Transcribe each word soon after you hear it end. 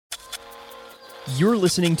You're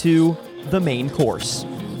listening to The Main Course,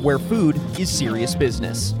 where food is serious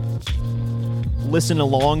business. Listen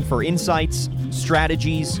along for insights,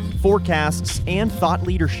 strategies, forecasts, and thought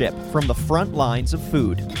leadership from the front lines of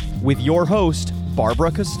food with your host, Barbara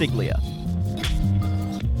Castiglia.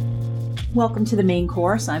 Welcome to The Main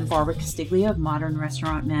Course. I'm Barbara Castiglia of Modern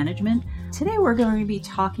Restaurant Management. Today we're going to be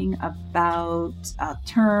talking about a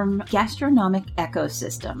term, gastronomic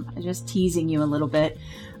ecosystem. I'm just teasing you a little bit.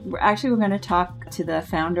 We're going to talk to the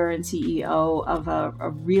founder and CEO of a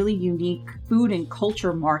really unique food and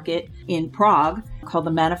culture market in Prague called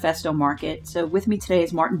the Manifesto Market. So with me today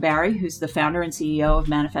is Martin Barry, who's the founder and CEO of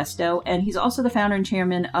Manifesto, and he's also the founder and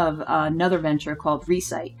chairman of another venture called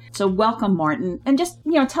reSITE. So welcome, Martin. And just,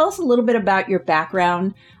 tell us a little bit about your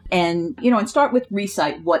background and start with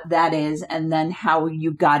reSITE, what that is, and then how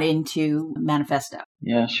you got into Manifesto.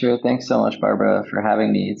 Yeah, sure. Thanks so much, Barbara, for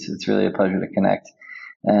having me. It's really a pleasure to connect.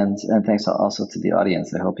 And thanks also to the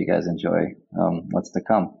audience. I hope you guys enjoy what's to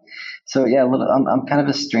come. So yeah, I'm kind of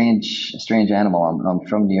a strange animal. I'm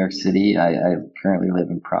from New York City. I currently live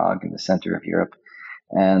in Prague, in the center of Europe,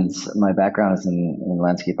 and my background is in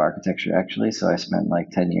landscape architecture, actually. So I spent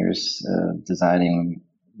like 10 years designing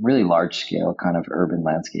really large scale kind of urban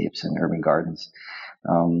landscapes and urban gardens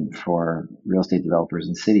for real estate developers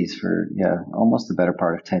in cities for almost the better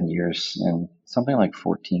part of 10 years in something like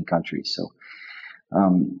 14 countries. So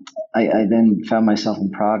I then found myself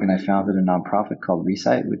in Prague, and I founded a nonprofit called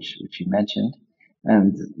reSITE, which you mentioned,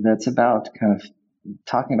 and that's about kind of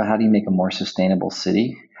talking about how do you make a more sustainable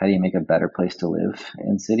city, how do you make a better place to live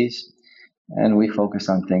in cities, and we focus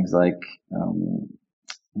on things like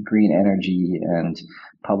green energy and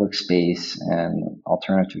public space and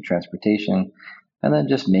alternative transportation, and then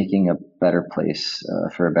just making a better place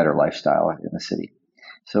for a better lifestyle in the city.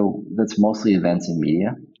 So that's mostly events and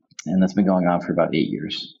media. And that's been going on for about 8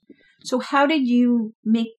 years. So how did you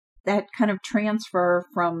make that kind of transfer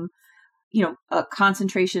from, a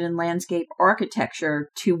concentration in landscape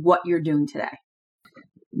architecture to what you're doing today?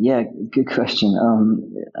 Yeah, good question.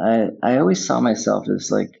 I always saw myself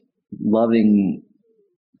as like loving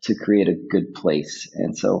to create a good place.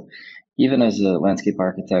 And so even as a landscape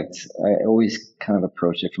architect, I always kind of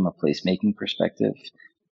approach it from a placemaking perspective.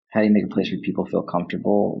 How do you make a place where people feel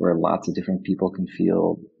comfortable, where lots of different people can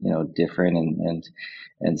feel, different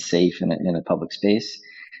and safe in a public space?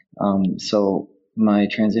 So my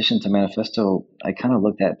transition to Manifesto, I kind of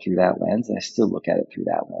looked at it through that lens. I still look at it through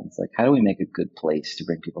that lens. Like, how do we make a good place to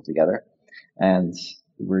bring people together? And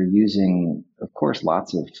we're using, of course,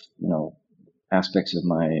 lots of, aspects of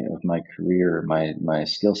my career, my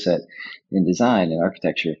skill set in design and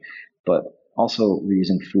architecture, but also, we're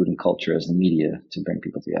using food and culture as the media to bring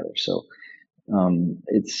people together. So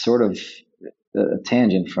it's sort of a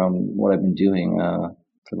tangent from what I've been doing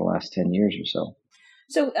for the last 10 years or so.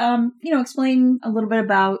 So, explain a little bit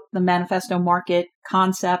about the Manifesto Market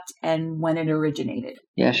concept and when it originated.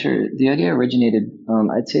 Yeah, sure. The idea originated,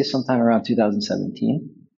 I'd say sometime around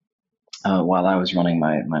 2017. While I was running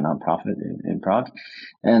my nonprofit in Prague.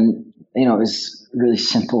 And, it was really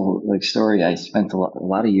simple story. I spent a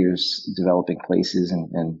lot of years developing places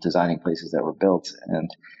and designing places that were built. And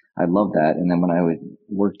I loved that. And then when I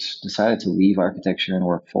decided to leave architecture and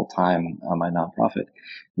work full time on my nonprofit,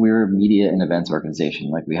 we were a media and events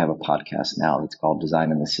organization. Like, we have a podcast now that's called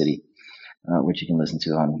Design in the City, which you can listen to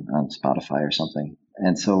on Spotify or something.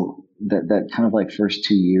 And so that kind of like first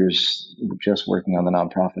 2 years just working on the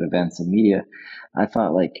nonprofit events and media, I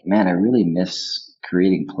thought like, man, I really miss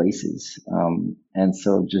creating places. And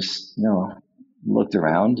so just, looked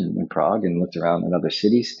around in Prague and looked around in other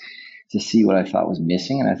cities to see what I thought was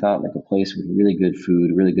missing. And I thought like a place with really good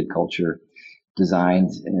food, really good culture, designed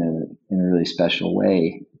in a really special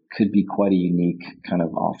way could be quite a unique kind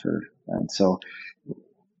of offer. And so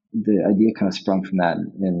the idea kind of sprung from that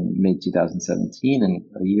in mid 2017, and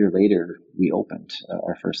a year later we opened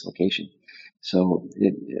our first location. So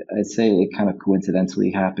I'd say it kind of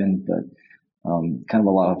coincidentally happened, but kind of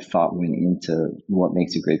a lot of thought went into what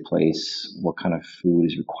makes a great place, what kind of food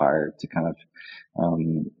is required to kind of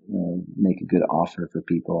make a good offer for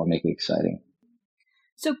people and make it exciting.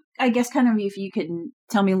 So I guess kind of if you can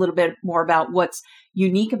tell me a little bit more about what's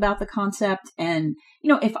unique about the concept, and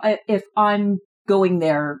if I'm going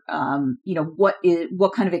there,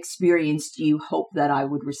 what kind of experience do you hope that I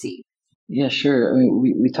would receive? Yeah, sure. I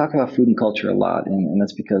mean, we talk about food and culture a lot, and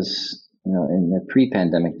that's because, in the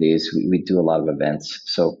pre-pandemic days, we do a lot of events.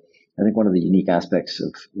 So I think one of the unique aspects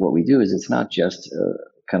of what we do is it's not just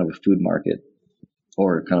kind of a food market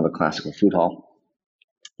or kind of a classical food hall.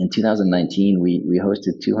 In 2019, we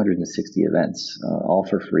hosted 260 events, all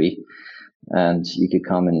for free. And you could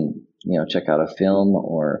come and check out a film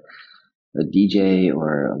or a DJ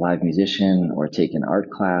or a live musician or take an art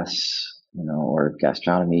class, or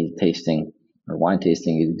gastronomy tasting or wine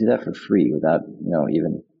tasting. You do that for free without,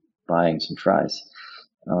 even buying some fries.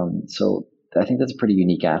 So I think that's a pretty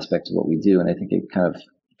unique aspect of what we do. And I think it kind of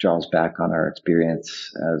draws back on our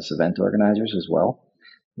experience as event organizers as well.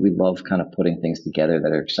 We love kind of putting things together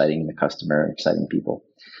that are exciting the customer, exciting people.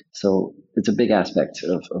 So it's a big aspect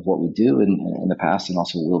of what we do in the past and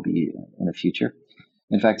also will be in the future.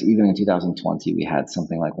 In fact, even in 2020, we had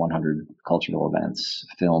something like 100 cultural events,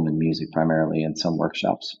 film and music primarily, and some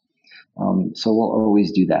workshops. So we'll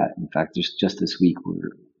always do that. In fact, just this week,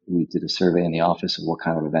 we did a survey in the office of what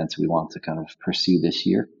kind of events we want to kind of pursue this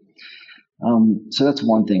year. So that's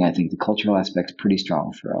one thing. I think the cultural aspect is pretty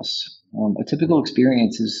strong for us. A typical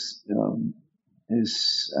experience is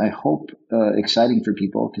I hope, exciting for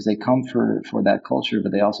people because they come for that culture,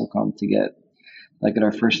 but they also come to get, like at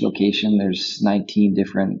our first location, there's 19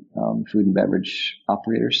 different food and beverage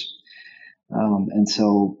operators. And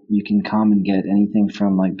so you can come and get anything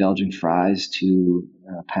from like Belgian fries to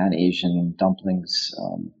Pan-Asian dumplings,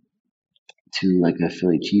 to like a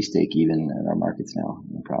Philly cheesesteak even in our markets now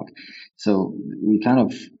in Prague. So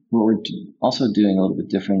what we're also doing a little bit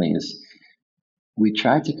differently is we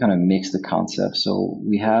try to kind of mix the concept. So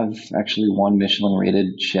we have actually one Michelin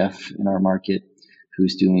rated chef in our market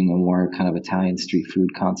who's doing a more kind of Italian street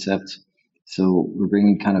food concept. So we're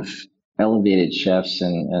bringing kind of elevated chefs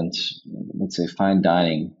and let's say fine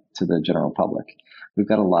dining to the general public. We've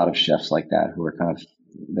got a lot of chefs like that who are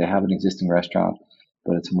they have an existing restaurant,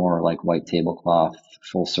 but it's more like white tablecloth,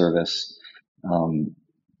 full service. And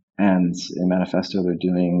in Manifesto,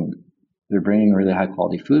 they're bringing really high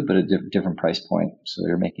quality food, but at a different price point. So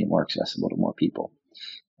they're making it more accessible to more people.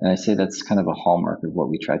 And I say that's kind of a hallmark of what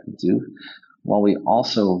we try to do, while we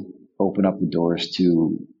also open up the doors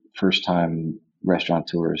to first time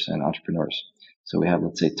restaurateurs and entrepreneurs. So we have,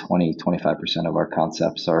 let's say 20-25% of our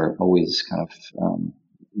concepts are always kind of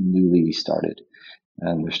newly started.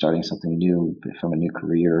 And they're starting something new from a new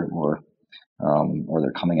career, or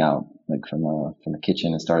they're coming out like from a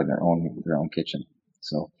kitchen and starting their own kitchen.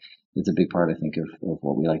 So it's a big part, I think, of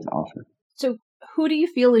what we like to offer. So who do you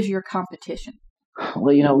feel is your competition?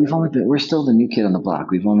 Well, we're still the new kid on the block.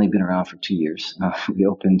 We've only been around for 2 years. We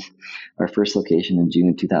opened our first location in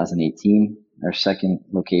June 2018. Our second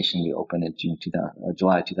location we opened in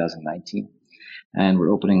July 2019, and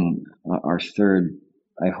we're opening our third,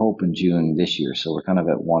 I hope, in June this year. So we're kind of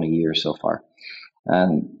at one a year so far.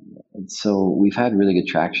 And so we've had really good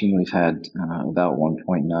traction. We've had about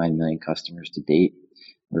 1.9 million customers to date.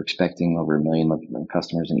 We're expecting over 1 million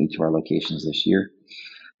customers in each of our locations this year.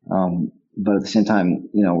 But at the same time,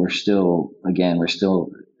 we're still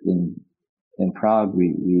in Prague.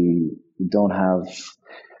 We don't have,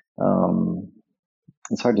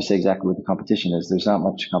 it's hard to say exactly what the competition is. There's not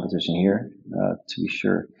much competition here, to be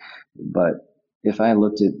sure. But if I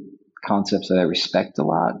looked at concepts that I respect a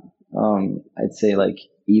lot, I'd say like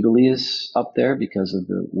Italy is up there because of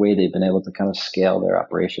the way they've been able to kind of scale their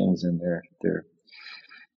operations and their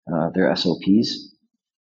SOPs.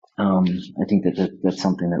 I think that's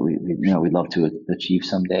something that we'd love to achieve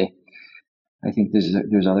someday. I think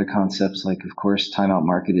there's other concepts, like of course Timeout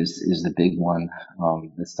Market is the big one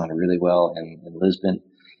that's done really well in Lisbon,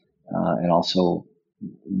 and also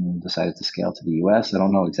decided to scale to the U.S. I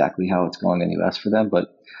don't know exactly how it's going in the U.S. for them,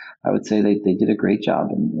 but I would say they did a great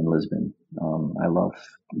job in Lisbon. I love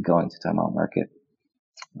going to Timeout Market.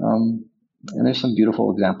 And there's some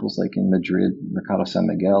beautiful examples like in Madrid, Mercado San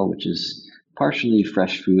Miguel, which is partially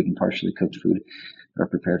fresh food and partially cooked food or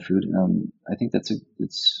prepared food. I think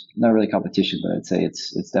it's not really competition, but I'd say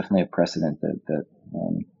it's definitely a precedent that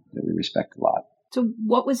we respect a lot. So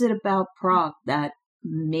what was it about Prague that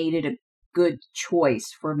made it a good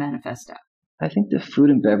choice for Manifesto? I think the food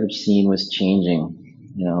and beverage scene was changing,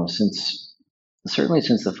 certainly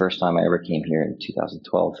since the first time I ever came here in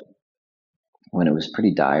 2012, when it was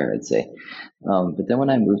pretty dire, I'd say. But then when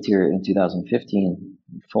I moved here in 2015,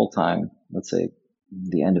 full time, let's say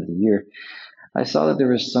the end of the year, I saw that there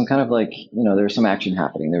was some kind of there was some action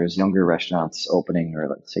happening. There was younger restaurants opening, or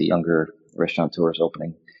let's say younger restaurateurs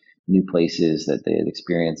opening new places that they had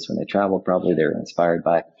experienced when they traveled. Probably they were inspired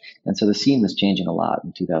by. And so the scene was changing a lot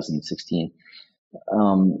in 2016.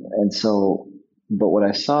 But what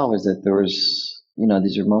I saw was that there was,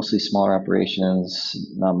 these are mostly smaller operations,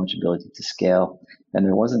 not much ability to scale. And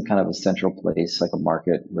there wasn't kind of a central place like a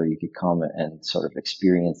market where you could come and sort of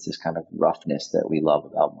experience this kind of roughness that we love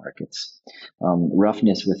about markets.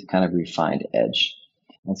 Roughness with kind of refined edge.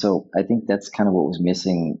 And so I think that's kind of what was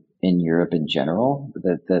missing in Europe in general,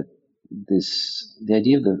 that the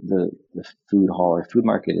idea of the food hall or food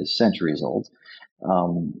market is centuries old,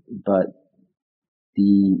 but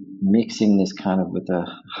the mixing this kind of with a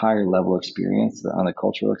higher level experience on the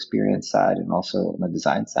cultural experience side and also on the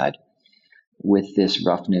design side with this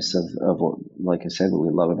roughness of what, like I said, what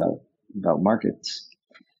we love about markets,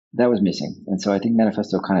 that was missing. And so I think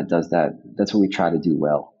Manifesto kind of does that. That's what we try to do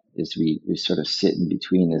well, is we sort of sit in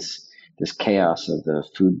between this chaos of the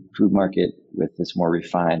food market with this more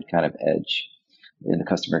refined kind of edge in the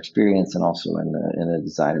customer experience and also in the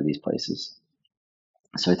design of these places.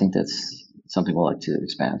 So I think that's something we'll like to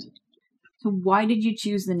expand. So why did you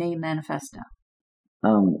choose the name Manifesto?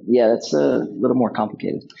 Yeah, that's a little more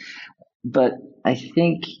complicated. But I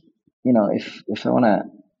think, if I want to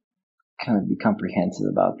kind of be comprehensive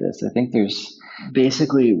about this, I think there's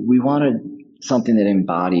basically, we wanted something that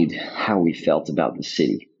embodied how we felt about the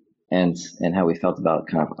city and how we felt about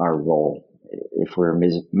kind of our role. If we're a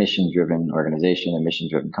mission-driven organization, a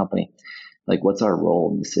mission-driven company, like what's our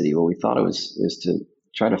role in the city? Well, we thought it is to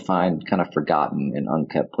try to find kind of forgotten and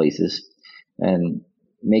unkept places and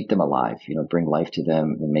make them alive, bring life to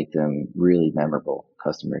them and make them really memorable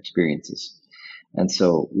customer experiences. And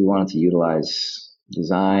so we wanted to utilize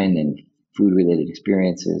design and food related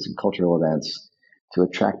experiences and cultural events to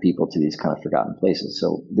attract people to these kind of forgotten places.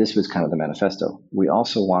 So this was kind of the manifesto. We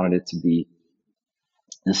also wanted it to be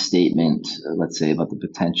a statement, let's say, about the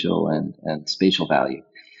potential and spatial value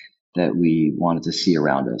that we wanted to see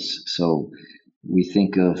around us. So we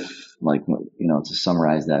think of, like, to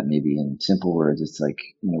summarize that maybe in simple words, it's like,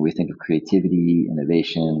 we think of creativity,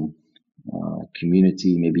 innovation,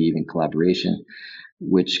 community, maybe even collaboration,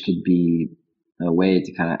 which could be a way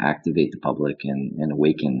to kind of activate the public and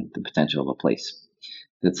awaken the potential of a place.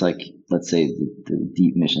 That's like, let's say, the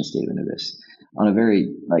deep mission statement of this. On a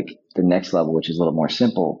very, like, the next level, which is a little more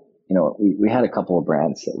simple, we had a couple of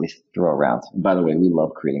brands that we throw around. And by the way, we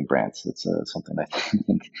love creating brands. It's something I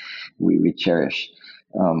think we cherish.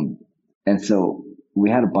 And so we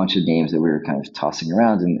had a bunch of names that we were kind of tossing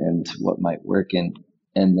around and what might work. And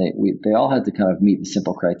they all had to kind of meet the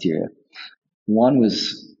simple criteria. One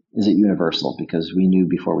was, is it universal? Because we knew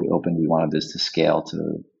before we opened, we wanted this to scale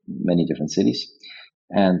to many different cities.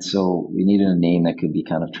 And so we needed a name that could be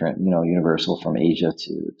kind of, universal from Asia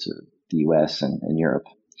to the US and Europe.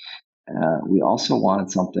 We also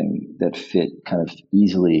wanted something that fit kind of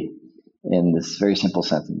easily in this very simple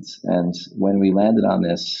sentence. And when we landed on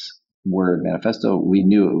this word manifesto, we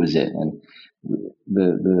knew it was it. And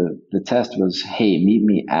the test was, hey, meet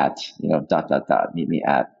me at, meet me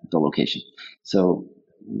at the location. So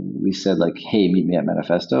we said, like, hey, meet me at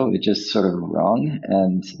Manifesto. It just sort of rung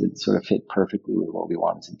and it sort of fit perfectly with what we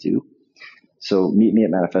wanted to do. So meet me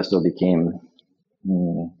at Manifesto became,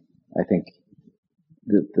 I think,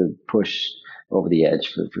 the push over the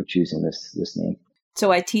edge for choosing this name.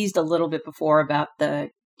 So I teased a little bit before about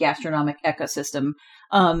the gastronomic ecosystem.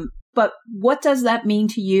 But what does that mean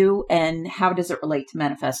to you and how does it relate to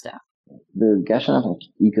Manifesto? The gastronomic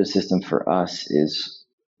ecosystem for us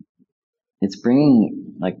it's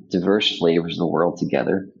bringing, like, diverse flavors of the world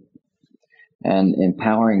together and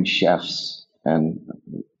empowering chefs and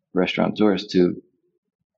restaurateurs to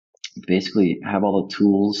basically have all the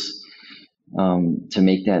tools to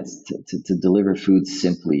make that, to deliver food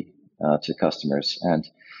simply to customers. And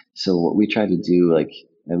so what we try to do, like,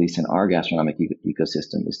 at least in our gastronomic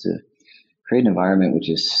ecosystem, is to create an environment which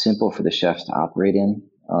is simple for the chefs to operate in,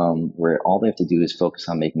 where all they have to do is focus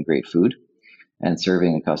on making great food and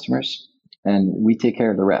serving the customers. And we take care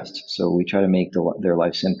of the rest. So we try to make their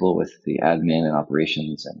life simple with the admin and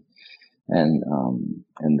operations and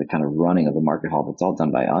the kind of running of the market hall. That's all done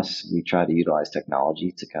by us. We try to utilize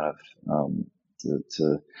technology to kind of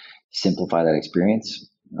to simplify that experience.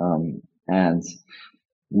 And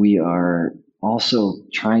we are also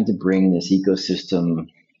trying to bring this ecosystem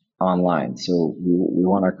online. So we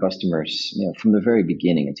want our customers, from the very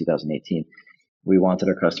beginning in 2018, we wanted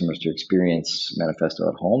our customers to experience Manifesto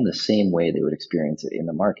at home the same way they would experience it in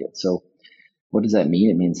the market. So what does that mean?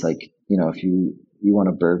 It means, like, if you want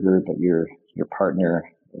a burger, but your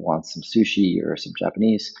partner wants some sushi or some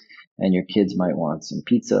Japanese, and your kids might want some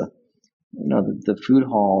pizza, the food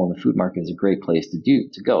hall and the food market is a great place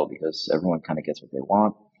to go because everyone kind of gets what they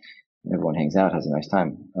want. Everyone hangs out, has a nice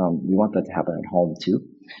time. We want that to happen at home too.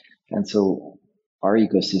 And so our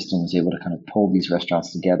ecosystem is able to kind of pull these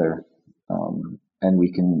restaurants together. And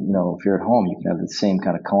we can, if you're at home, you can have the same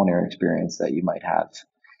kind of culinary experience that you might have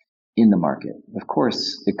in the market. Of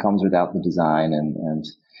course, it comes without the design and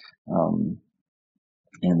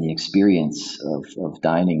the experience of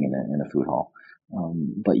dining in a food hall.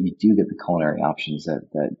 But you do get the culinary options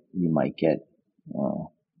that you might get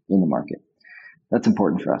in the market. That's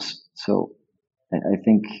important for us. So I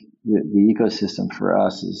think the ecosystem for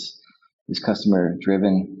us is customer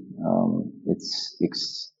driven.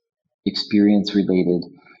 It's experience related,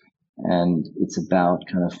 and it's about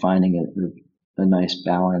kind of finding a nice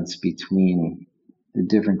balance between the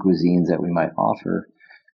different cuisines that we might offer,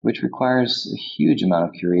 which requires a huge amount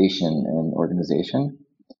of curation and organization.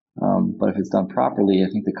 But if it's done properly, I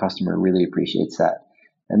think the customer really appreciates that.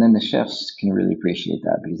 And then the chefs can really appreciate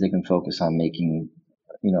that because they can focus on making,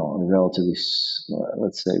 a relatively,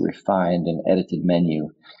 let's say, refined and edited menu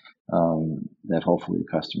that hopefully the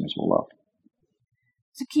customers will love.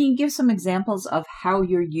 So can you give some examples of how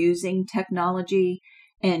you're using technology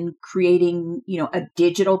and creating, a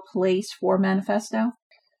digital place for Manifesto?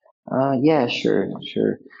 Yeah, sure.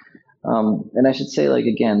 And I should say,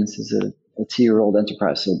 again, this is a 2-year-old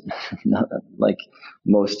enterprise. So not like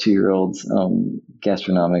most 2-year-olds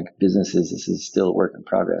gastronomic businesses, this is still a work in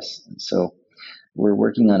progress. So we're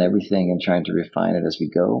working on everything and trying to refine it as we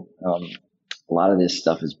go. A lot of this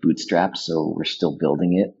stuff is bootstrapped, so we're still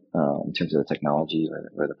building it in terms of the technology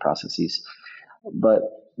or the processes. But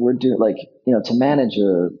we're doing to manage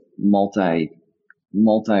a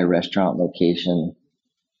multi-restaurant location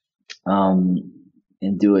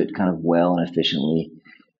and do it kind of well and efficiently.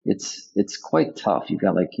 It's quite tough. You've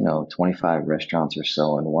got 25 restaurants or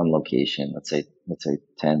so in one location, let's say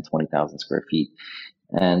 10, 20,000 square feet.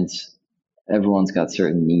 And everyone's got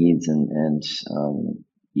certain needs and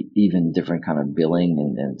even different kind of billing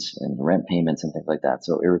and rent payments and things like that.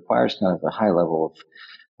 So it requires kind of a high level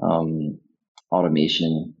of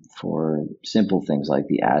automation for simple things like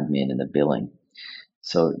the admin and the billing.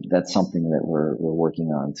 So that's something that we're working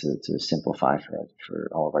on to simplify for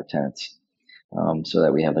all of our tenants. So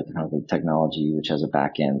that we have kind of a technology which has a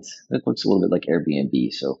back end that looks a little bit like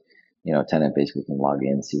Airbnb. So, a tenant basically can log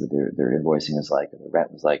in, see what their invoicing is like, and the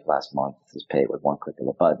rent was like last month, just pay it with one click of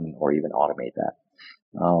a button, or even automate that.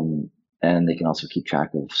 And they can also keep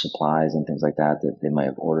track of supplies and things like that they might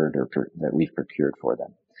have ordered or that we've procured for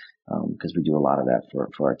them, because we do a lot of that for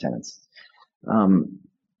our tenants.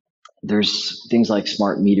 There's things like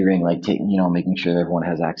smart metering, making sure that everyone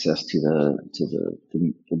has access to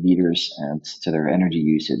the meters and to their energy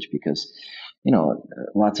usage, because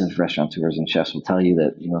lots of restaurateurs and chefs will tell you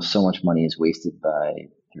that so much money is wasted by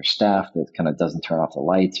their staff that kind of doesn't turn off the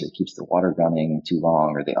lights or keeps the water gunning too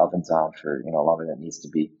long or the oven's on for longer than it needs to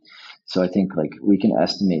be. So I think we can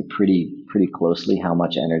estimate pretty closely how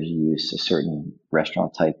much energy use a certain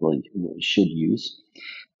restaurant type should use.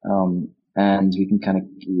 And we can kind of,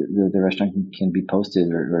 the restaurant can be posted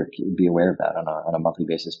or be aware of that on a monthly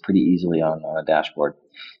basis pretty easily on a dashboard.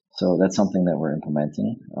 So that's something that we're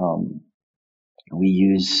implementing. We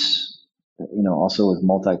use, also with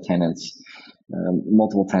multiple tenants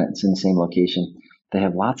in the same location, they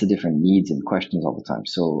have lots of different needs and questions all the time.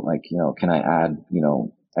 So can I add,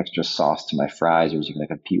 extra sauce to my fries, or is it going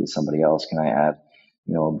to compete with somebody else? Can I add,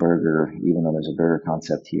 a burger, even though there's a burger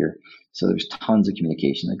concept here? So there's tons of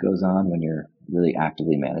communication that goes on when you're really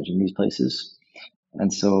actively managing these places.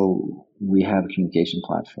 And so we have a communication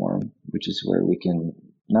platform, which is where we can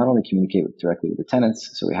not only communicate directly with the tenants,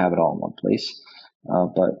 so we have it all in one place,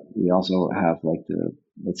 but we also have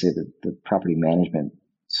the property management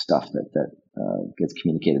stuff that gets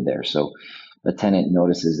communicated there. So the tenant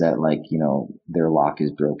notices that their lock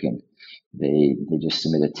is broken. They just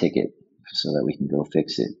submit a ticket so that we can go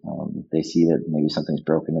fix it. They see that maybe something's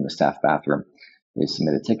broken in the staff bathroom. They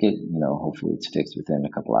submit a ticket, hopefully it's fixed within a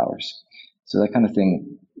couple hours. So that kind of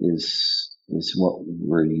thing is what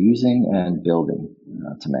we're using and building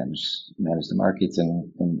to manage the markets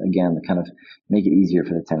and again, to kind of make it easier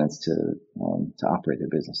for the tenants to operate their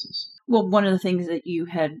businesses. Well, one of the things that you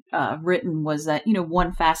had written was that,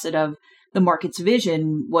 one facet of the market's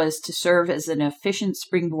vision was to serve as an efficient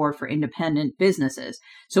springboard for independent businesses.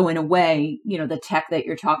 So in a way, the tech that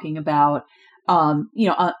you're talking about,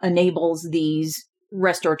 enables these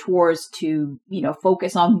restaurateurs to,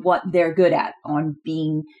 focus on what they're good at, on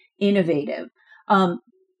being innovative.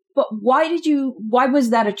 But why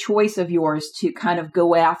was that a choice of yours to kind of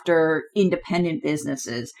go after independent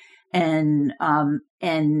businesses and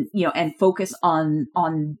focus on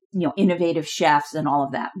innovative chefs and all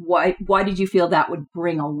of that? Why did you feel that would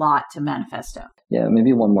bring a lot to Manifesto? Yeah,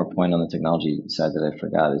 maybe one more point on the technology side that I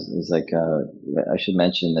forgot is I should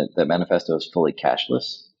mention that Manifesto is fully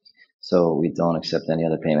cashless. So we don't accept any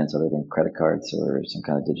other payments other than credit cards or some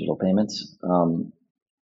kind of digital payments.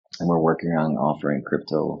 And we're working on offering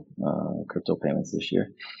crypto payments this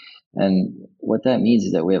year. And what that means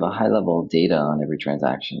is that we have a high level of data on every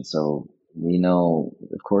transaction. So we know,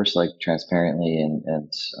 of course, transparently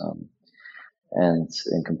and and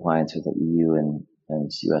in compliance with the EU and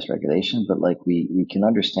US regulation, but like we can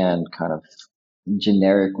understand kind of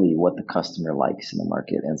generically what the customer likes in the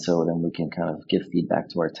market. And so then we can kind of give feedback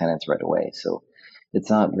to our tenants right away. So it's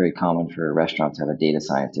not very common for a restaurant to have a data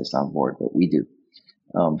scientist on board, but we do.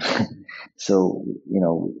 Um, so,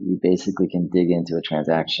 we basically can dig into a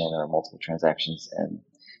transaction or multiple transactions, and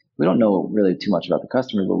we don't know really too much about the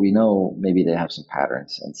customer, but we know maybe they have some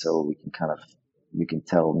patterns. And so we can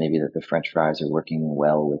tell maybe that the French fries are working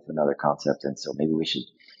well with another concept. And so maybe we should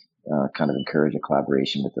kind of encourage a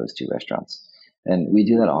collaboration with those two restaurants. And we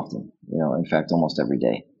do that often, in fact, almost every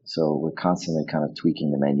day. So we're constantly kind of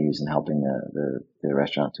tweaking the menus and helping the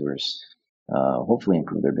restaurateurs hopefully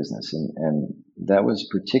improve their business. And that was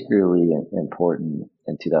particularly important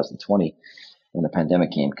in 2020 when the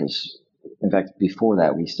pandemic came, because in fact, before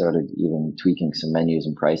that, we started even tweaking some menus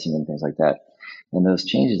and pricing and things like that. And those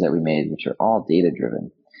changes that we made, which are all data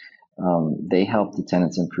driven, they helped the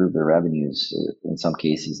tenants improve their revenues in some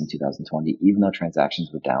cases in 2020, even though transactions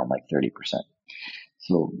were down like 30%.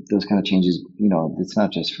 So those kind of changes, it's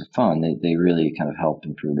not just for fun. They really kind of help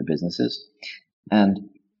improve the businesses. And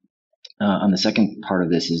on the second part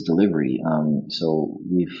of this is delivery. So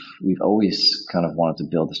we've always kind of wanted to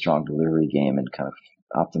build a strong delivery game and kind of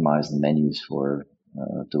optimize the menus for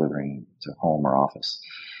delivering to home or office.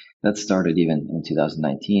 That started even in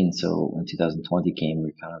 2019. So when 2020 came,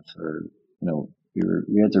 we kind of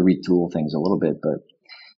we had to retool things a little bit, but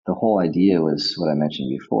the whole idea was what I mentioned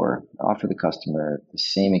before: offer the customer the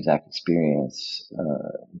same exact experience,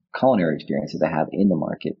 culinary experience that they have in the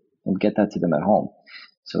market, and get that to them at home.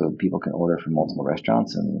 So people can order from multiple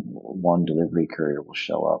restaurants, and one delivery courier will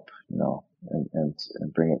show up, and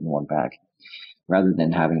bring it in one bag, rather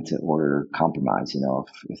than having to order compromise.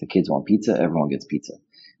 If the kids want pizza, everyone gets pizza,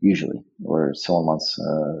 usually. Or someone wants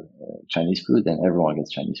Chinese food, then everyone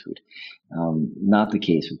gets Chinese food. Not the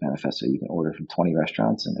case with Manifesto. You can order from 20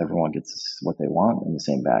 restaurants and everyone gets what they want in the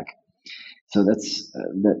same bag. So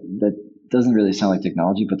that doesn't really sound like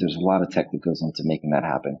technology, but there's a lot of tech that goes into making that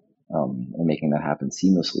happen, and making that happen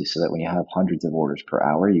seamlessly, so that when you have hundreds of orders per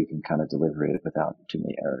hour, you can kind of deliver it without too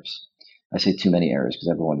many errors. I say too many errors because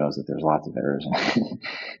everyone knows that there's lots of errors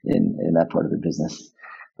in that part of the business.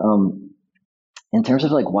 In terms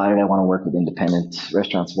of like, why did I want to work with independent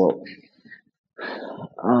restaurants? Well,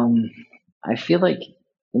 I feel like,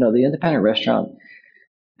 the independent restaurant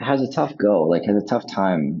has a tough go, has a tough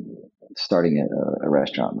time starting a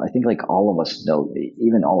restaurant. I think like all of us know,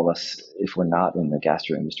 even all of us, if we're not in the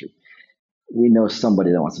gastro industry, we know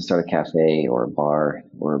somebody that wants to start a cafe or a bar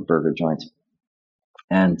or a burger joint.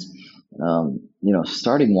 And,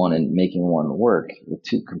 starting one and making one work are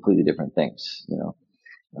two completely different things.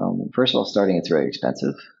 First of all, starting, it's very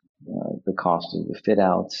expensive. The cost of the fit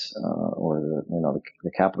outs, or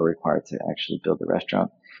the capital required to actually build the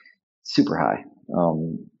restaurant, super high.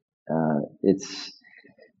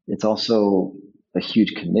 It's also a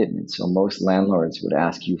huge commitment. So most landlords would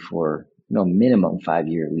ask you for, minimum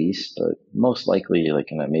 5-year lease, but most likely,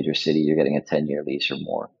 like in a major city, you're getting a 10-year lease or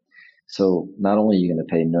more. So not only are you going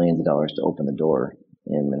to pay millions of dollars to open the door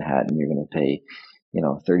in Manhattan, you're going to pay,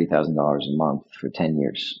 $30,000 a month for 10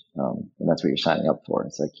 years. And that's what you're signing up for.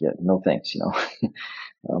 It's like, yeah, no thanks,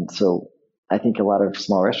 So I think a lot of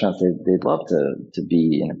small restaurants, they'd love to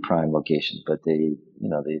be in a prime location, but they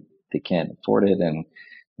can't afford it. And,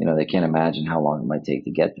 they can't imagine how long it might take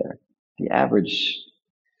to get there. The average,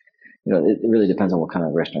 it really depends on what kind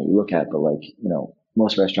of restaurant you look at, but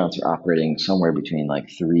most restaurants are operating somewhere between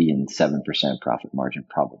 3 and 7% profit margin,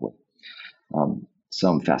 probably.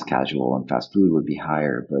 Some fast casual and fast food would be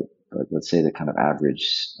higher, but let's say the kind of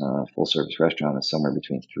average full service restaurant is somewhere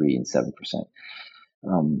between 3 and 7%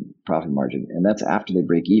 profit margin, and that's after they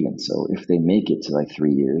break even. So if they make it to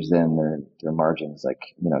 3 years, then their margin is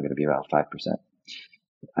going to be about 5%.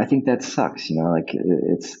 I think that sucks.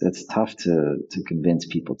 It's tough to convince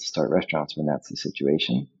people to start restaurants when that's the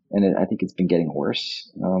situation, and I think it's been getting worse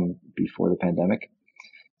before the pandemic.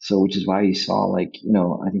 So, which is why you saw, I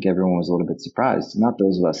think everyone was a little bit surprised, not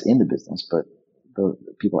those of us in the business, but the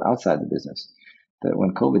people outside the business, that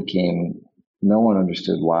when COVID came, no one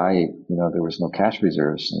understood why, there was no cash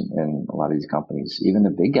reserves in a lot of these companies, even the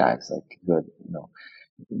big guys,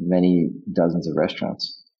 many dozens of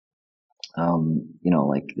restaurants,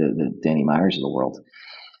 the Danny Meyers of the world.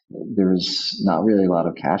 There was not really a lot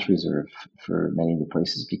of cash reserve for many of the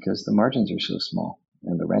places because the margins are so small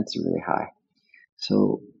and the rents are really high.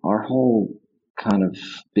 So our whole kind of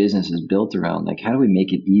business is built around how do we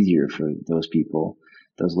make it easier for those people,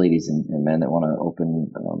 those ladies and men that want to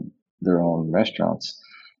open their own restaurants.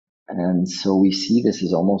 And so we see this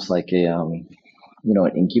as almost like an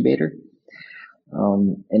incubator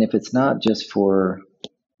And if it's not just for,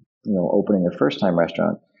 opening a first time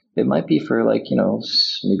restaurant, it might be for like,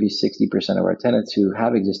 maybe 60% of our tenants who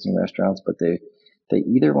have existing restaurants, but they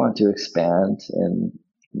either want to expand and,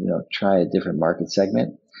 try a different market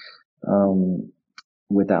segment,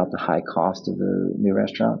 without the high cost of the new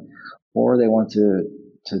restaurant, or they want to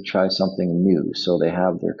try something new. So they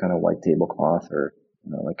have their kind of white tablecloth, or,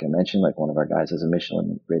 like I mentioned, like one of our guys has a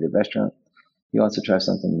Michelin rated restaurant. He wants to try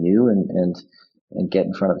something new and get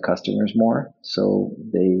in front of the customers more. So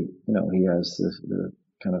he has the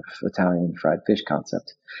kind of Italian fried fish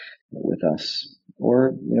concept with us.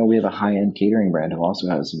 Or, we have a high-end catering brand who also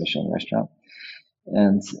has a Michelin restaurant.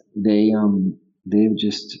 And they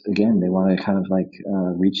just, again, they want to kind of like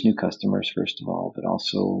reach new customers, first of all, but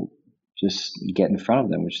also just get in front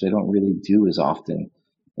of them, which they don't really do as often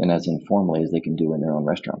and as informally as they can do in their own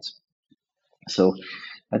restaurants. So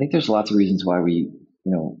I think there's lots of reasons why we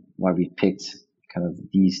picked kind of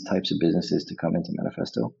these types of businesses to come into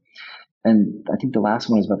Manifesto. And I think the last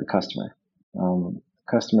one is about the customer.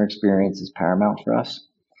 Customer experience is paramount for us.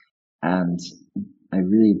 And I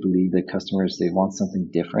really believe that customers, they want something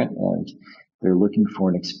different, and they're looking for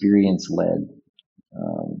an experience-led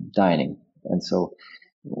dining. And so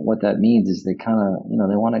what that means is they kind of,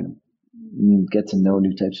 they want to get to know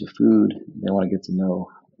new types of food. They want to get to know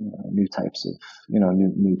new types of,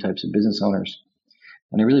 new types of business owners.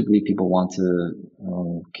 And I really believe people want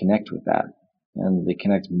to connect with that. And they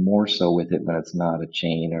connect more so with it when it's not a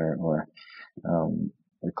chain or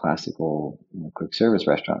a classical quick service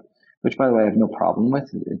restaurant, which, by the way, I have no problem with.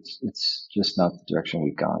 It's just not the direction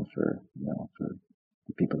we've gone for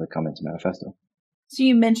the people that come into Manifesto. So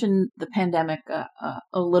you mentioned the pandemic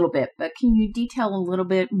a little bit, but can you detail a little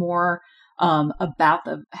bit more about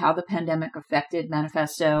how the pandemic affected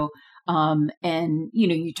Manifesto? And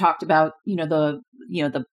you talked about the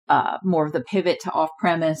more of the pivot to off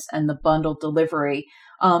premise and the bundled delivery.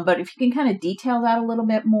 But if you can kind of detail that a little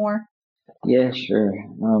bit more. Yeah, sure.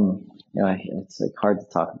 It's like hard to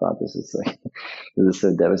talk about this. It's like it's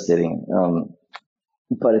so devastating.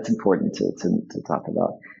 But it's important to talk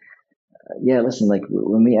about. Yeah, listen, like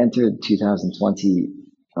when we entered 2020,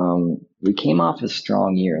 we came off a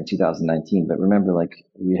strong year in 2019, but remember, like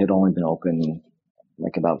we had only been open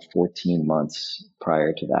like about 14 months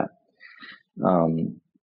prior to that.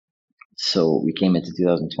 So we came into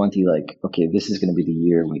 2020 like, okay, this is going to be the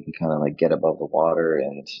year we can kind of like get above the water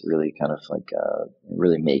and really kind of like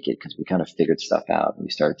really make it, because we kind of figured stuff out. We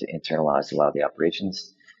started to internalize a lot of the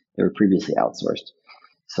operations that were previously outsourced.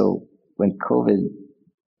 So when COVID,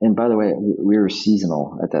 and by the way, we were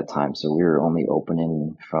seasonal at that time, so we were only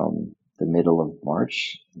opening from the middle of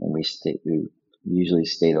March, and we usually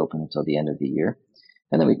stayed open until the end of the year.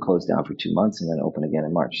 And then we closed down for 2 months and then open again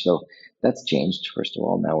in March. So that's changed. First of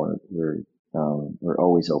all, now we're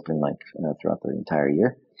always open like throughout the entire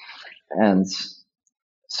year. And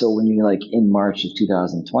so when you like in March of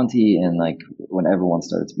 2020, and like when everyone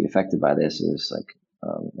started to be affected by this, it was like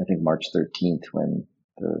I think March 13th when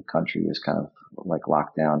the country was kind of like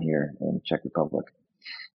locked down here in Czech Republic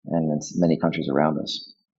and in many countries around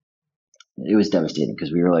us. It was devastating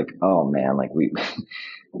because we were like, oh man, like we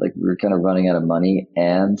were kind of running out of money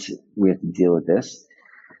and we have to deal with this.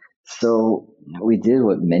 So we did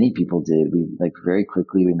what many people did. We like very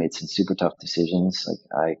quickly, we made some super tough decisions.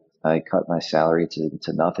 Like I cut my salary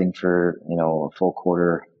to nothing for, a full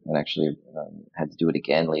quarter, and actually had to do it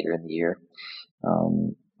again later in the year.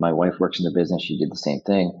 My wife works in the business. She did the same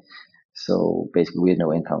thing. So basically we had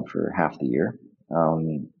no income for half the year.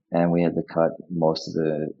 And we had to cut most of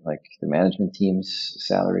the management team's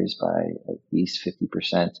salaries by at least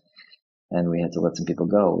 50%. And we had to let some people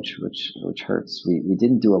go, which hurts. We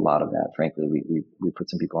didn't do a lot of that, frankly. We put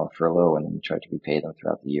some people on furlough and we tried to repay them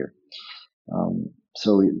throughout the year.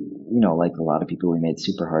 So like a lot of people, we made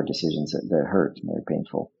super hard decisions that hurt and they're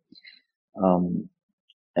painful.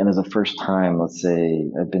 And as a first time, let's say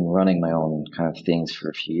I've been running my own kind of things for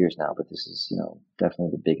a few years now, but this is,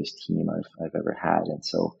 definitely the biggest team I've ever had. And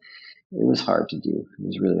so it was hard to do. It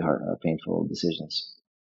was really hard, painful decisions.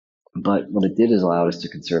 But what it did is allowed us to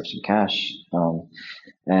conserve some cash.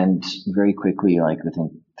 And very quickly, like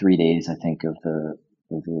within 3 days, I think of the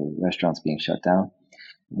restaurants being shut down,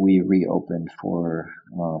 we reopened for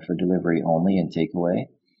delivery only and takeaway,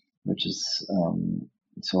 which is,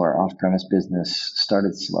 so our off-premise business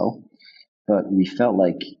started slow, but we felt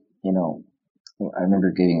like, I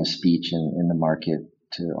remember giving a speech in the market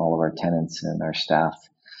to all of our tenants and our staff,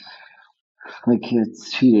 like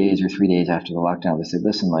 2 days or 3 days after the lockdown. They said,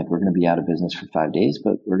 listen, like we're going to be out of business for 5 days,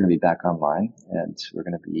 but we're going to be back online and we're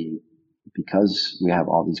going to be because we have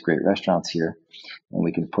all these great restaurants here and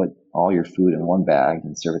we can put all your food in one bag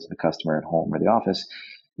and serve it to the customer at home or the office,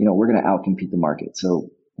 we're going to outcompete the market. So,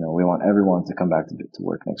 we want everyone to come back to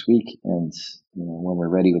work next week. And, when we're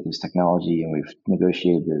ready with this technology and we've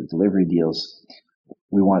negotiated the delivery deals,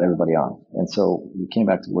 we want everybody on. And so we came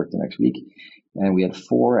back to work the next week and we had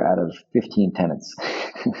 4 out of 15 tenants.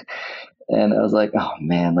 And I was like, oh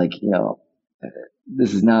man,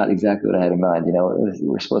 this is not exactly what I had in mind.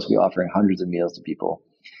 We're supposed to be offering hundreds of meals to people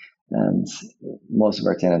and most of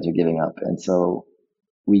our tenants are giving up. And so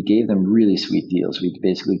we gave them really sweet deals. We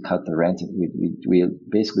basically cut the rent. We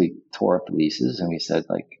basically tore up the leases and we said,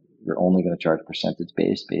 we're only going to charge percentage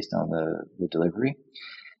based on the delivery.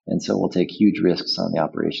 And so we'll take huge risks on the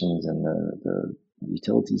operations and the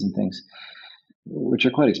utilities and things, which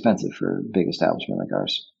are quite expensive for a big establishment like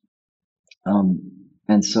ours.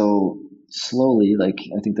 And so slowly, I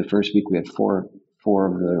think the first week we had four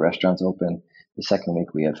of the restaurants open. The second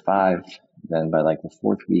week we had 5. Then by the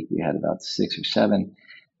 4th week we had about 6 or 7.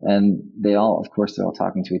 And they're all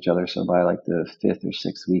talking to each other. So by the 5th or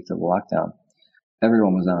 6th week of the lockdown,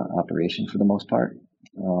 everyone was on operation for the most part.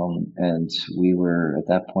 And we were at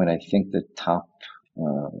that point, I think, the top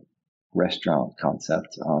restaurant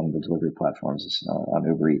concept on the delivery platforms on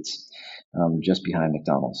Uber Eats, just behind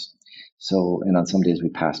McDonald's. So, and on some days we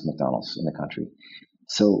passed McDonald's in the country.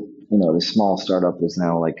 So, the small startup is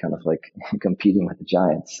now competing with the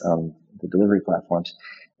giants on the delivery platforms.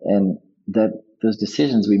 And those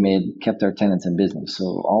decisions we made kept our tenants in business. So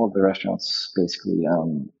all of the restaurants basically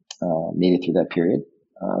made it through that period.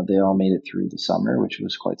 They all made it through the summer, which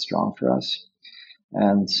was quite strong for us.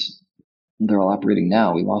 And they're all operating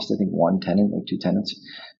now. We lost, I think, 1 tenant or 2 tenants.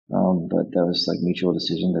 But that was mutual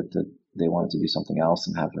decision that they wanted to do something else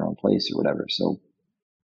and have their own place or whatever. So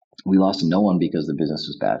we lost no one because the business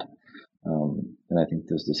was bad. And I think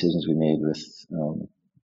those decisions we made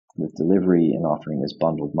with delivery and offering this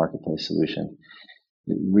bundled marketplace solution,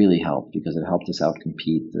 it really helped because it helped us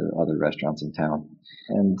outcompete the other restaurants in town.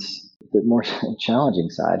 And the more challenging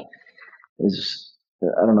side is,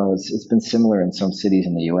 I don't know, it's been similar in some cities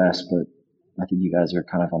in the US, but I think you guys are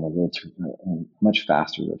kind of on the road to much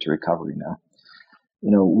faster road to recovery now.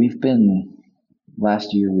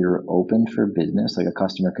 Last year we were open for business, a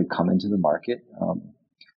customer could come into the market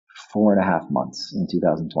 4.5 months in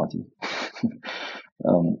 2020.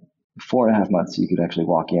 4.5 months you could actually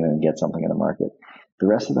walk in and get something in the market. The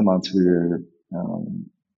rest of the months we were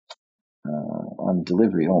on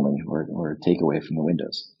delivery only or takeaway from the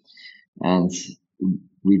windows. And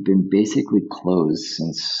we've been basically closed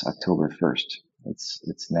since October 1st.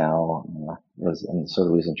 It's now, I'm sort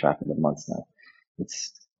of losing track of the months now.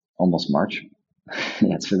 It's almost March.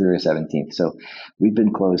 Yeah, it's February 17th. So we've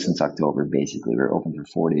been closed since October, basically. We were open for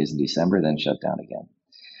 4 days in December, then shut down again.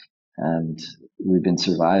 And we've been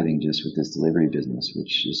surviving just with this delivery business,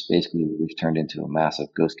 which is basically, we've turned into a massive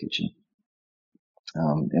ghost kitchen.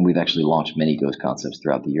 And we've actually launched many ghost concepts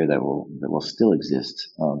throughout the year that will still exist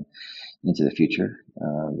into the future.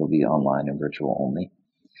 They'll be online and virtual only.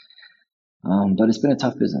 But it's been a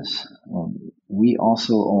tough business. We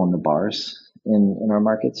also own the bars in our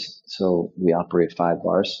markets. So we operate 5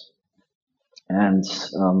 bars. And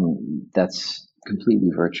that's completely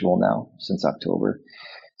virtual now since October.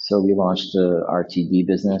 So we launched the RTD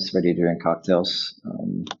business, ready to drink cocktails.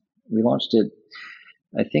 We launched it,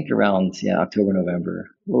 I think, around October, November.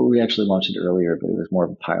 Well, we actually launched it earlier, but it was more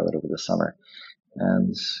of a pilot over the summer.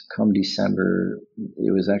 And come December,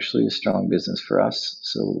 it was actually a strong business for us.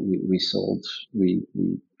 So we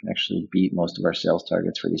actually beat most of our sales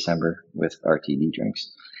targets for December with RTD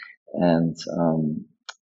drinks. And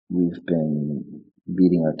we've been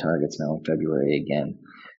beating our targets now in February again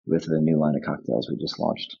with the new line of cocktails we just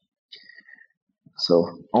launched. So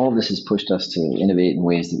all of this has pushed us to innovate in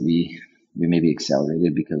ways that we maybe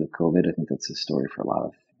accelerated because of COVID. I think that's a story for a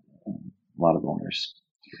lot of owners.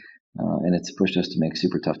 And it's pushed us to make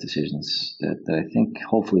super tough decisions that I think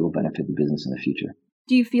hopefully will benefit the business in the future.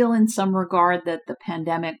 Do you feel in some regard that the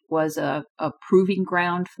pandemic was a proving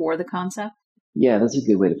ground for the concept? Yeah, that's a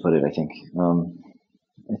good way to put it, I think.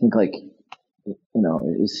 I think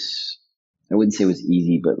I wouldn't say it was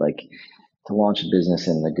easy, but to launch a business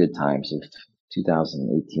in the good times of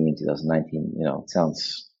 2018, 2019, it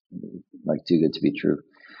sounds like too good to be true.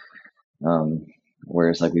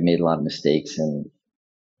 Whereas we made a lot of mistakes and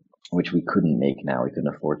which we couldn't make now. We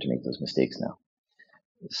couldn't afford to make those mistakes now.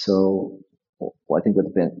 So I think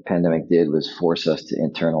what the pandemic did was force us to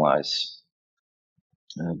internalize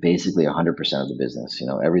basically 100% of the business.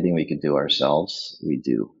 Everything we could do ourselves, we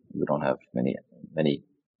do. We don't have many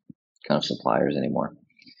kind of suppliers anymore.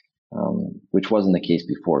 which wasn't the case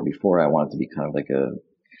before. Before I wanted to be kind of like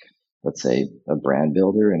let's say a brand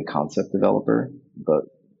builder and concept developer, but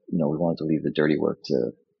we wanted to leave the dirty work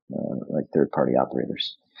to like third party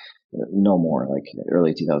operators. No more. Like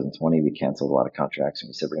early 2020, we canceled a lot of contracts and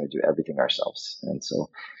we said we're going to do everything ourselves. And so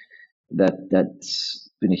that's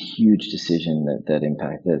been a huge decision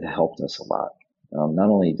that helped us a lot. Not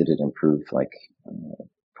only did it improve like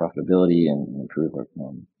profitability and improve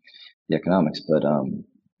the economics, but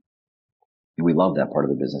we love that part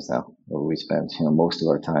of the business now. Where we spend most of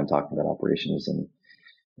our time talking about operations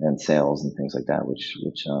and sales and things like that, which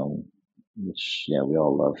we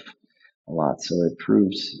all love a lot. So it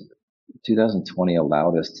proves 2020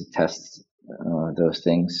 allowed us to test those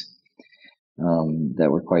things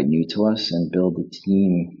that were quite new to us and build a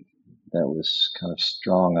team that was kind of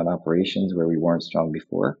strong on operations where we weren't strong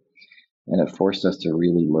before. And it forced us to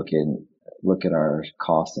really look at our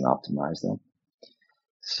costs and optimize them.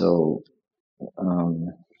 So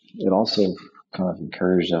it also kind of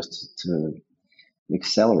encouraged us to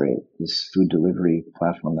accelerate this food delivery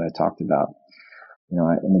platform that I talked about.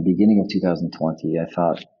 In the beginning of 2020, I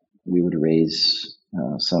thought we would raise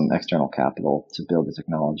some external capital to build the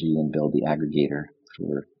technology and build the aggregator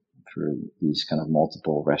for these kind of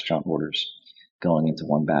multiple restaurant orders going into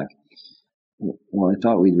one bag. Well, I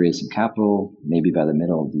thought we'd raise some capital. Maybe by the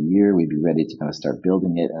middle of the year, we'd be ready to kind of start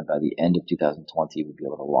building it. And by the end of 2020, we'd be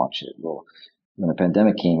able to launch it. Well, when the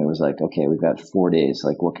pandemic came, it was like, okay, we've got 4 days.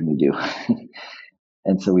 Like, what can we do?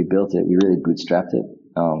 And so we built it. We really bootstrapped it.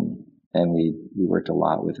 And we worked a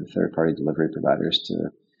lot with the third-party delivery providers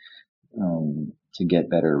to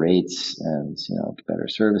get better rates and better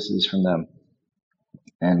services from them.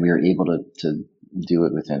 And we were able to do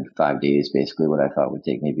it within 5 days, basically what I thought would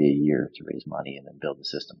take maybe a year to raise money and then build the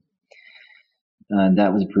system. And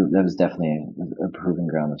that was definitely a proving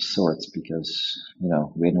ground of sorts because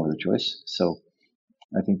we had no other choice. So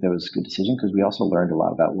I think that was a good decision because we also learned a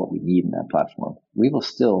lot about what we need in that platform. We will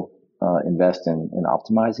still invest in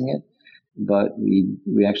optimizing it, but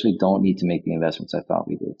we actually don't need to make the investments I thought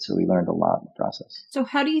we did. So we learned a lot in the process. So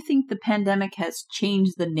how do you think the pandemic has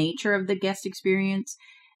changed the nature of the guest experience?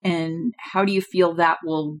 And how do you feel that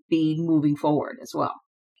will be moving forward as well?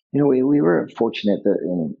 We were fortunate that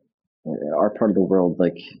in our part of the world,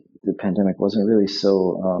 like the pandemic wasn't really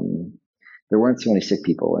so, there weren't so many sick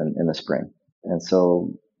people in the spring. And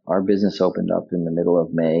so our business opened up in the middle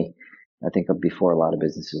of May, I think before a lot of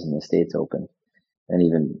businesses in the States opened. And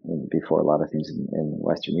even before a lot of things in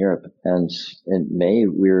Western Europe. And in May,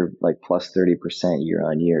 we were like plus 30% year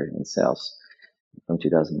on year in sales from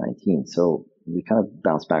 2019. So we kind of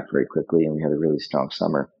bounced back very quickly and we had a really strong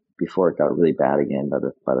summer before it got really bad again by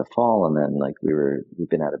the fall. And then like we've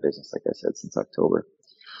been out of business, like I said, since October.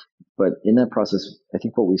 But in that process, I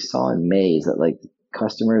think what we saw in May is that like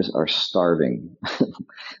customers are starving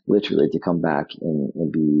literally to come back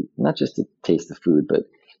and be not just to taste the food, but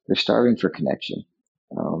they're starving for connection.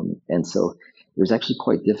 And so it was actually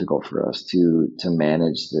quite difficult for us to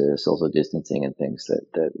manage the social distancing and things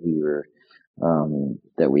that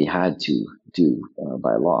we had to do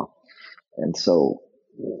by law. And so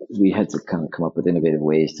we had to kind of come up with innovative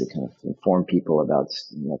ways to kind of inform people about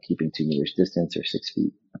keeping 2 meters distance or 6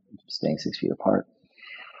 feet, staying 6 feet apart.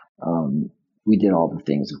 We did all the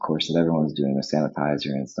things, of course, that everyone was doing with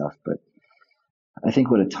sanitizer and stuff. But I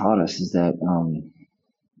think what it taught us is that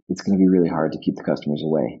it's going to be really hard to keep the customers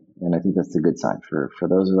away. And I think that's a good sign for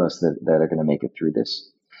those of us that are going to make it through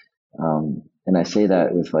this. And I say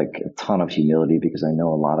that with like a ton of humility because I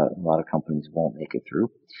know a lot of companies won't make it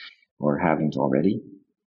through or haven't already.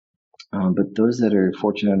 But those that are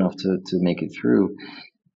fortunate enough to make it through,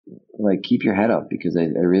 like keep your head up because I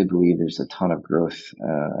really believe there's a ton of growth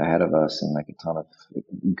ahead of us and like a ton of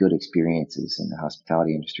good experiences in the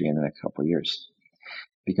hospitality industry in the next couple of years.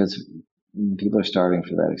 Because people are starving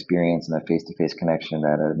for that experience and that face-to-face connection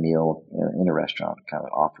that a meal in a restaurant kind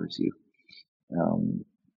of offers you.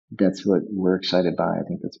 That's what we're excited by. I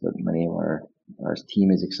think that's what many of our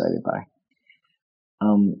team is excited by.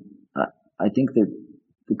 I think that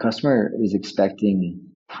the customer is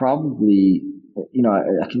expecting probably,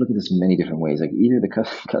 I can look at this in many different ways. Like either the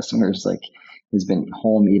customer is like has been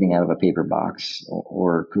home eating out of a paper box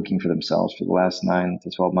or cooking for themselves for the last 9 to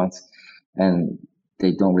 12 months, and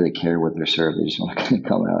they don't really care what they're served. They just want to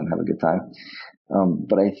come out and have a good time.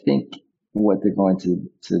 But I think what they're going to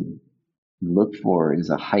look for is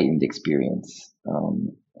a heightened experience.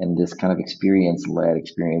 And this kind of experience-led,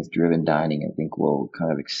 experience-driven dining, I think, will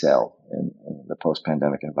kind of excel in the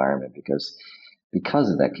post-pandemic environment because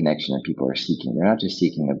of that connection that people are seeking. They're not just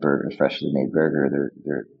seeking a freshly made burger.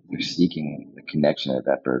 They're seeking the connection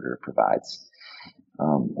that burger provides.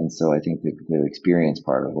 And so I think the experience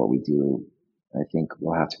part of what we do, I think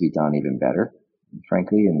will have to be done even better,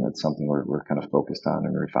 frankly. And that's something we're kind of focused on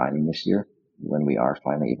and refining this year when we are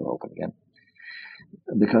finally able to open again.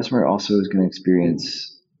 The customer also is going to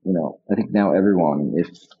experience, I think now everyone,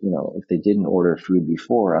 if they didn't order food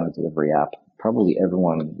before on the delivery app, probably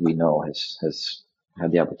everyone we know has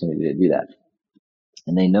had the opportunity to do that.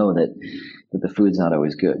 And they know that the food's not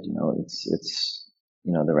always good. It's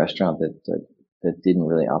the restaurant that didn't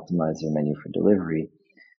really optimize their menu for delivery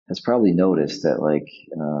has probably noticed that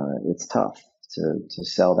it's tough to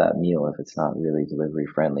sell that meal if it's not really delivery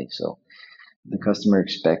friendly. So the customer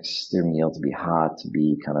expects their meal to be hot, to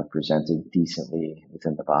be kind of presented decently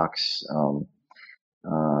within the box,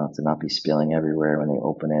 to not be spilling everywhere when they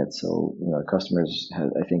open it. So, the customers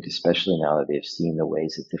have, I think, especially now that they've seen the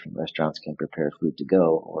ways that different restaurants can prepare food to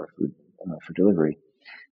go or food for delivery,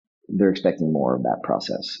 they're expecting more of that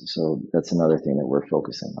process. So that's another thing that we're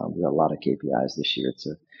focusing on. We've got a lot of KPIs this year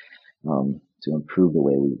to improve the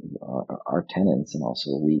way our tenants and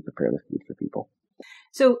also we prepare the food for people.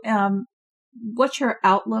 So, what's your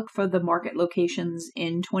outlook for the market locations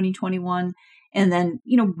in 2021? And then,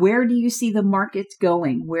 where do you see the markets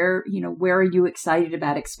going? Where are you excited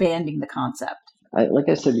about expanding the concept? Like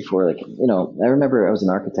I said before, I remember I was an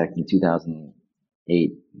architect in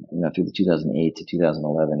 2008, through the 2008 to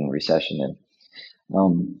 2011 recession. And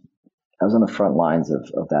I was on the front lines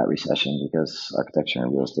of that recession because architecture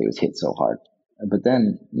and real estate was hit so hard. But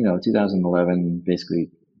then, 2011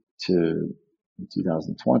 basically to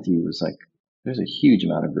 2020 was there's a huge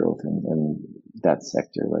amount of growth in that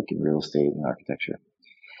sector, like in real estate and architecture.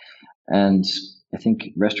 And I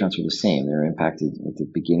think restaurants were the same. They were impacted at the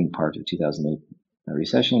beginning part of 2008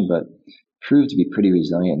 recession, but proved to be pretty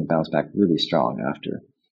resilient and bounced back really strong after.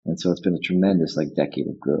 And so it's been a tremendous decade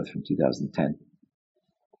of growth from 2010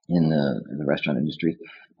 in the restaurant industry.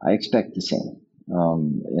 I expect the same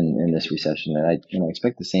in this recession, and I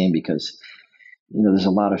expect the same because there's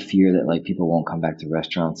a lot of fear that people won't come back to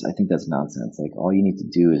restaurants. I think that's nonsense. All you need to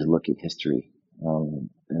do is look at history, and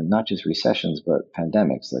not just recessions, but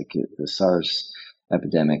pandemics. The SARS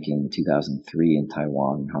epidemic in 2003 in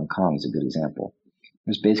Taiwan and Hong Kong is a good example.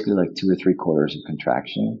 There's basically 2 or 3 quarters of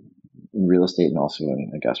contraction in real estate and also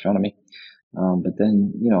in gastronomy. But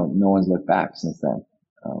then, no one's looked back since then.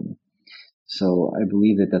 So I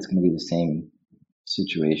believe that that's going to be the same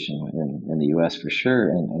situation in the US for sure,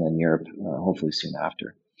 and in Europe, hopefully soon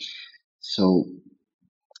after. So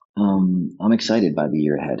I'm excited by the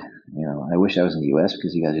year ahead. I wish I was in the US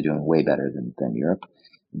because you guys are doing way better than Europe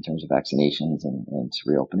in terms of vaccinations and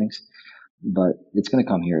reopenings, but it's going to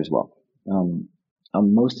come here as well.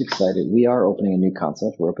 I'm most excited. We are opening a new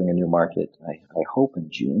concept. We're opening a new market. I hope in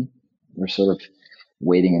June. We're sort of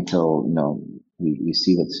waiting until we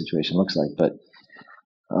see what the situation looks like, but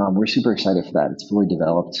we're super excited for that. It's fully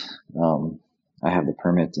developed. I have the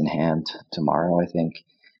permit in hand tomorrow, I think,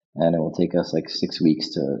 and it will take us 6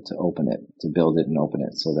 weeks to open it, to build it and open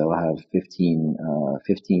it. So they'll have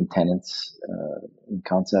 15 tenants,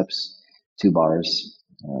 concepts, 2 bars,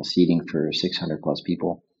 seating for 600 plus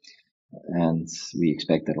people. And we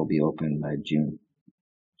expect that it'll be open by June.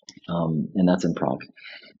 And that's in Prague.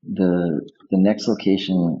 The next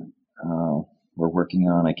location we're working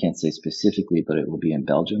on, I can't say specifically, but it will be in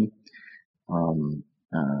Belgium.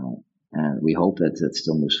 And we hope that it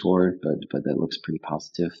still moves forward, but that looks pretty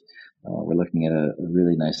positive. We're looking at a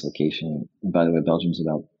really nice location. And by the way, Belgium's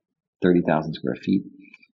about 30,000 square feet.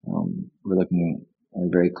 We're looking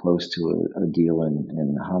very close to a deal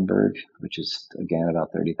in Hamburg, which is again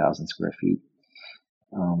about 30,000 square feet.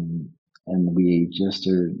 And we just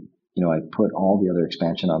are, I put all the other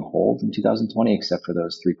expansion on hold in 2020, except for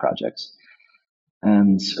those 3 projects.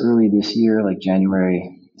 And early this year,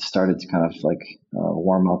 January, started to kind of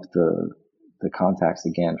warm up the contacts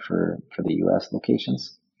again for the US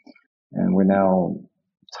locations. And we're now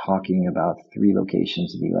talking about 3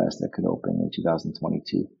 locations in the US that could open in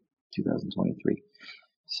 2022, 2023.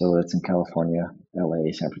 So that's in California,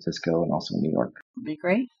 LA, San Francisco, and also New York. Would be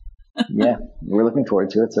great. Yeah, we're looking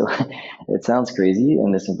forward to it. So it sounds crazy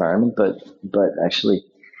in this environment, but actually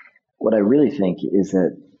what I really think is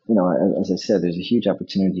that, as I said, there's a huge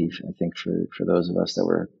opportunity, I think, for those of us that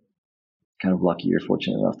were kind of lucky or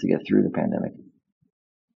fortunate enough to get through the pandemic.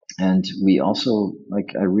 And we also,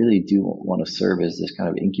 I really do want to serve as this kind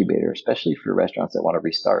of incubator, especially for restaurants that want to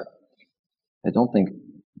restart. I don't think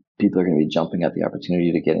people are going to be jumping at the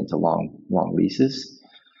opportunity to get into long leases.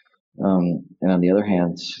 And on the other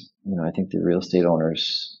hand, I think the real estate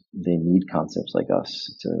owners, they need concepts like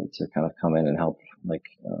us to kind of come in and help,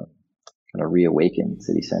 kind of reawaken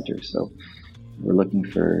city centers. So we're looking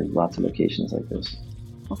for lots of locations like this.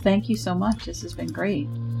 Well, thank you so much. This has been great.